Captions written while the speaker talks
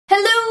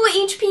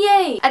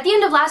At the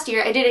end of last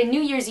year, I did a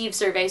New Year's Eve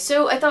survey,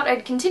 so I thought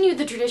I'd continue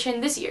the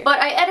tradition this year.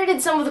 But I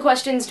edited some of the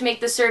questions to make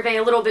the survey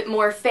a little bit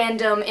more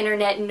fandom,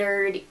 internet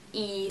nerd-y.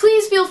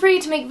 Please feel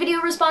free to make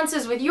video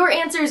responses with your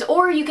answers,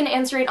 or you can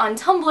answer it on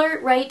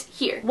Tumblr right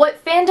here.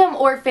 What fandom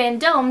or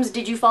fandoms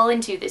did you fall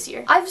into this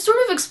year? I've sort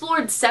of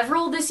explored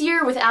several this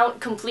year without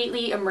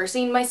completely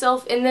immersing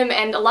myself in them,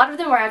 and a lot of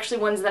them are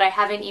actually ones that I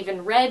haven't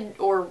even read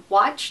or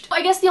watched.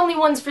 I guess the only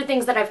ones for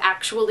things that I've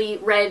actually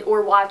read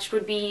or watched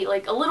would be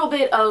like a little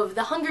bit of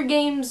The Hunger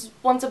Games,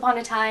 Once Upon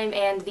a Time,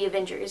 and The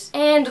Avengers.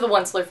 And the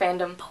Onceler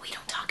fandom, but we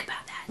don't talk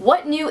about that.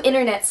 What new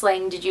internet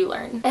slang did you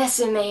learn?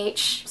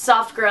 SMH,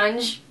 soft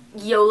grunge,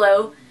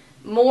 YOLO,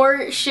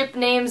 more ship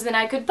names than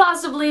I could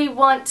possibly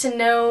want to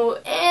know,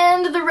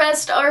 and the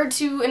rest are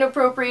too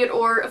inappropriate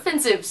or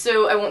offensive,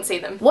 so I won't say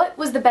them. What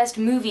was the best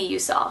movie you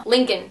saw?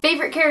 Lincoln.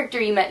 Favorite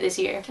character you met this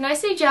year? Can I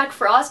say Jack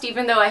Frost,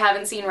 even though I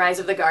haven't seen Rise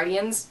of the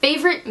Guardians?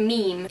 Favorite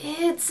meme?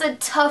 It's a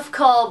tough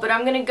call, but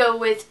I'm gonna go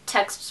with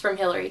Texts from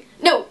Hillary.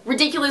 No,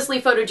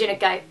 ridiculously photogenic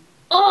guy.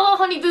 Oh,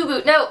 Honey Boo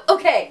Boo. No,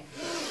 okay.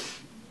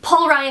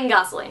 Paul Ryan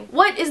Gosling.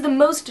 What is the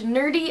most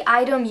nerdy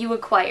item you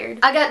acquired?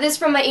 I got this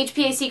from my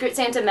HPA Secret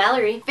Santa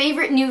Mallory.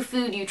 Favorite new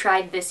food you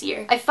tried this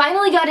year? I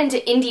finally got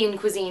into Indian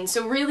cuisine,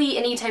 so really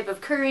any type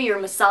of curry or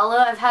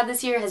masala I've had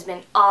this year has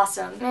been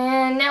awesome.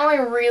 Man, now I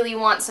really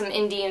want some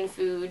Indian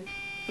food.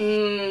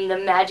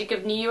 The magic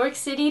of New York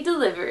City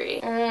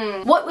delivery.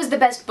 What was the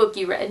best book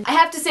you read? I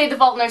have to say The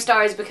Fault in Our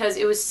Stars because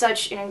it was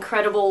such an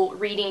incredible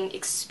reading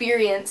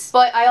experience,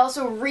 but I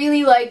also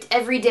really liked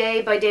Every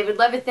Day by David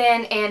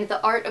Levithan and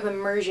The Art of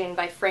Immersion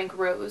by Frank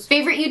Rose.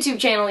 Favorite YouTube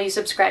channel you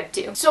subscribe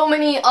to? So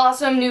many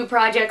awesome new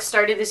projects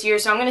started this year,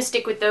 so I'm gonna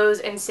stick with those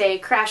and say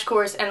Crash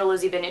Course and The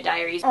Lizzie Bennett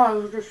Diaries.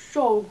 Oh, they're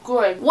so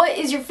good. What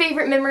is your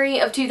favorite memory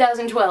of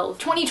 2012?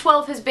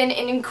 2012 has been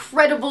an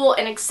incredible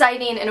and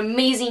exciting and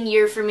amazing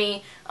year for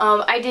me.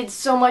 I did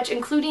so much,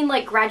 including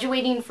like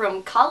graduating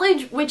from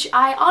college, which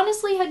I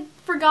honestly had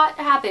forgot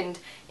happened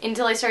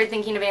until I started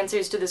thinking of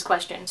answers to this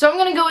question. So I'm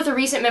gonna go with a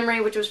recent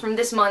memory, which was from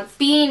this month,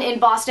 being in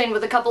Boston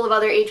with a couple of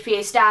other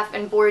HPA staff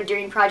and board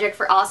during Project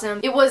for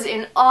Awesome. It was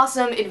an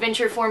awesome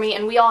adventure for me,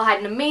 and we all had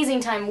an amazing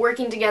time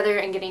working together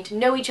and getting to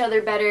know each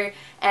other better,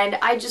 and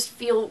I just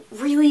feel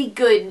really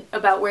good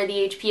about where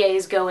the HPA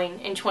is going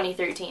in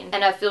 2013.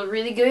 And I feel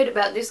really good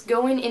about this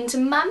going into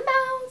my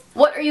mouth.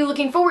 What are you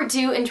looking forward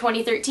to in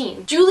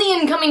 2013?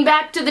 Julian coming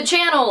back to the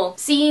channel!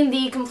 Seeing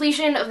the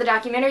completion of the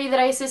documentary that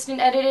I assistant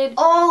edited,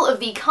 all of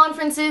the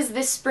conferences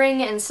this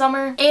spring and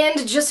summer,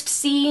 and just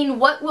seeing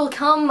what will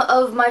come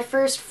of my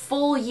first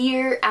full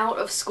year out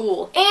of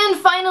school. And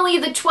finally,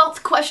 the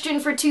 12th question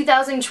for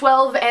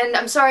 2012, and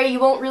I'm sorry you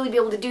won't really be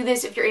able to do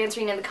this if you're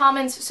answering in the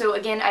comments, so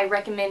again I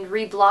recommend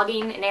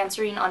reblogging and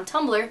answering on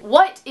Tumblr.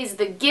 What is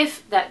the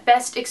GIF that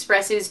best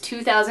expresses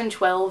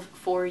 2012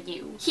 for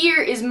you?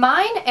 Here is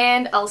mine,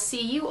 and I'll see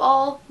you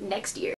all next year.